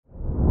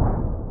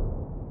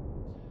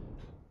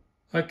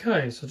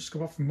Okay, so I just got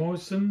back from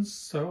Morrison's,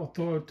 so I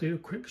thought I'd do a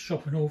quick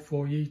shopping haul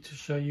for you to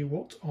show you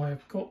what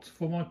I've got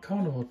for my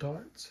carnivore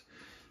diet.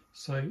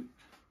 So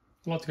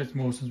I like to go to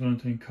Morrison's when I'm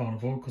doing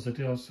carnivore because they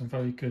do have some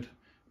very good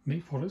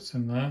meat products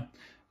in there,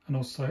 and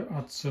also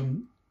add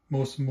some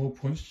Morrison more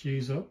points to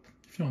use up.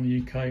 If you're not in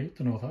the UK,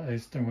 don't know what that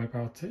is, don't worry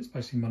about it, it's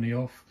basically money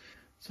off.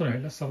 So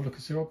anyway, let's have a look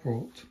and see what I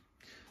brought.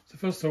 So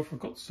first off, I've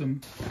got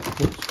some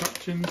pork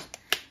scratchings.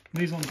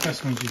 These aren't the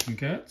best ones you can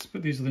get,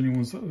 but these are the only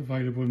ones that are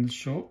available in the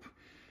shop.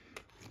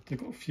 They've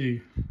got a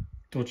few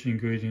dodgy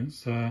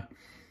ingredients there,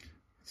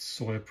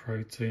 soy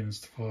protein and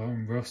stuff like that,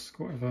 and rusk,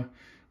 whatever.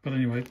 But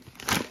anyway,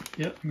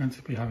 yeah, I'm going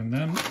to be having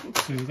them. Got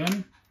two of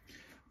them.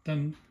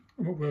 Then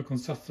I'm at work on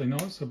Saturday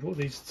night, so I brought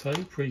these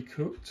today,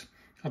 pre-cooked.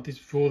 Had these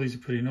before, these are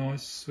pretty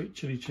nice, sweet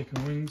chili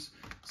chicken wings,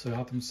 so I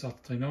had them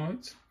Saturday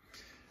night.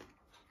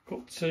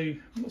 Got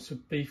lots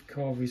of beef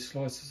carvy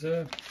slices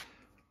there.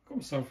 Got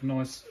myself a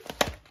nice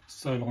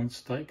sirloin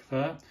steak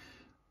there.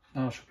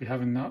 Now I should be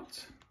having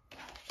that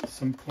at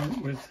some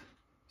point with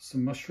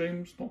some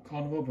mushrooms, not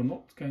carnivore, but I'm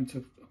not going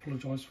to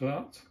apologise for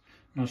that.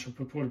 And I shall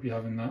probably be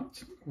having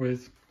that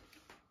with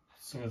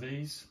some of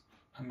these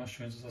and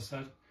mushrooms, as I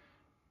said,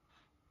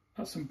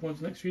 at some point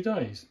in the next few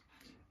days.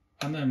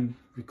 And then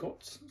we've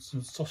got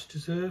some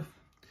sausages here.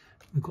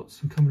 We've got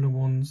some Cumberland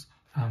ones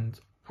and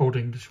Old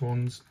English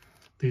ones.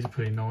 These are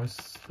pretty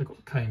nice. They've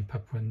got cayenne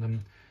pepper in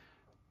them,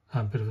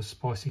 and a bit of a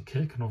spicy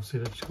kick, and obviously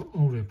they've just got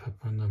Old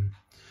pepper in them.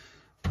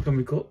 Then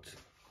we've got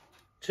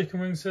chicken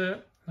wings here.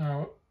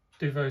 Now, I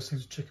do various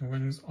things with chicken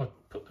wings. I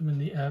put them in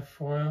the air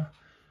fryer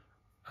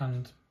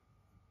and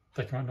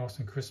they come out nice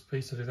and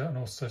crispy, so I do that, and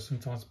also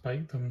sometimes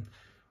bake them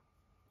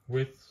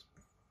with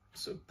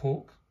sort of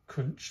pork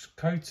crunch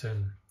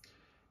coating.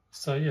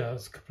 So yeah,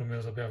 there's a couple of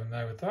meals I'll be having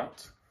there with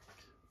that.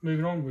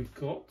 Moving on, we've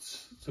got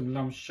some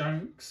lamb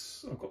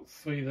shanks. I've got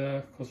 3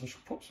 there because I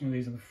should pop some of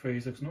these in the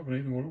freezer because I'm not going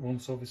to eat them all at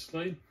once,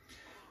 obviously.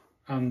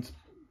 And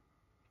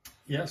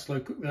yeah,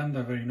 slow cook them,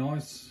 they're very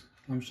nice.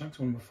 Lamb shanks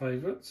are one of my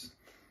favourites.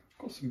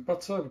 Got some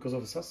butter because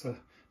obviously that's a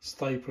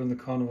staple in the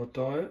carnivore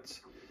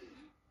diet,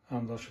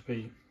 and I should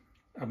be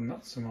adding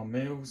that to some of my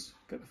meals,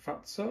 get the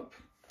fats up.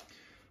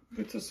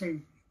 Moving to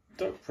some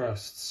duck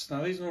breasts.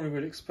 Now these are normally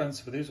really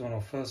expensive, but these are when I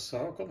first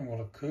saw. I got them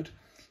while I could,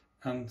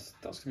 and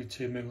that's going to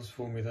be 2 meals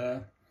for me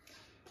there.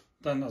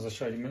 Then, as I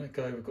showed you a minute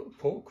ago, we've got the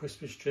pork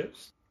crispy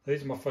strips.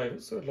 These are my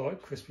favourites, sort of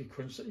light crispy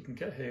crunch that you can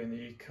get here in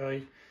the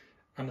UK.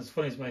 And as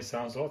funny as it may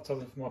sound, I like to have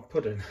them for my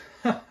pudding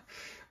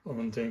when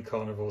I'm doing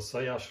carnivore. So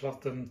yeah, I shall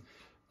have them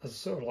as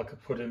sort of like a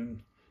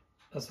pudding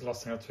as the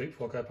last thing I have to eat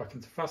before I go back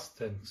into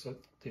fasting. So I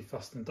do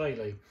fasting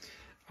daily.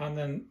 And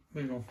then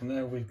moving on from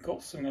there, we've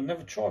got something I've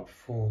never tried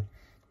before,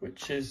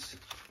 which is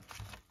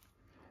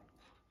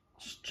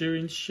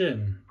stewing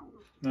shin.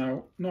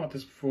 Now, not had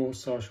this before,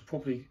 so I should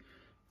probably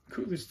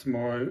cook this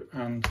tomorrow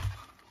and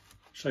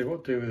show you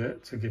what to do with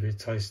it to give you a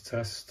taste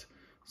test.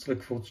 So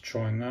look forward to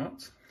trying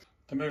that.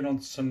 Then moving on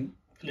to some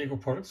illegal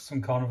products,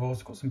 some carnivores.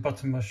 I've got some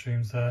butter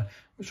mushrooms there,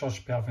 which I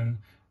should be having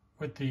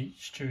with the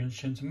stewing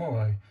shin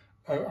tomorrow.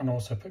 Oh, and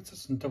also picked up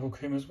some double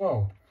cream as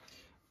well.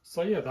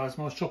 So yeah, that was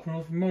my shopping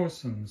haul from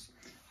Morrison's,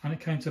 and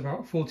it came to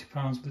about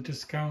 £40 with the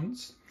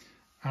discounts,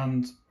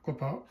 and I've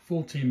got about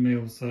 14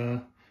 meals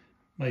there,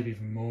 maybe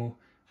even more.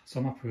 So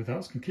I'm happy with that.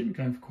 It's going to keep me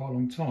going for quite a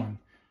long time.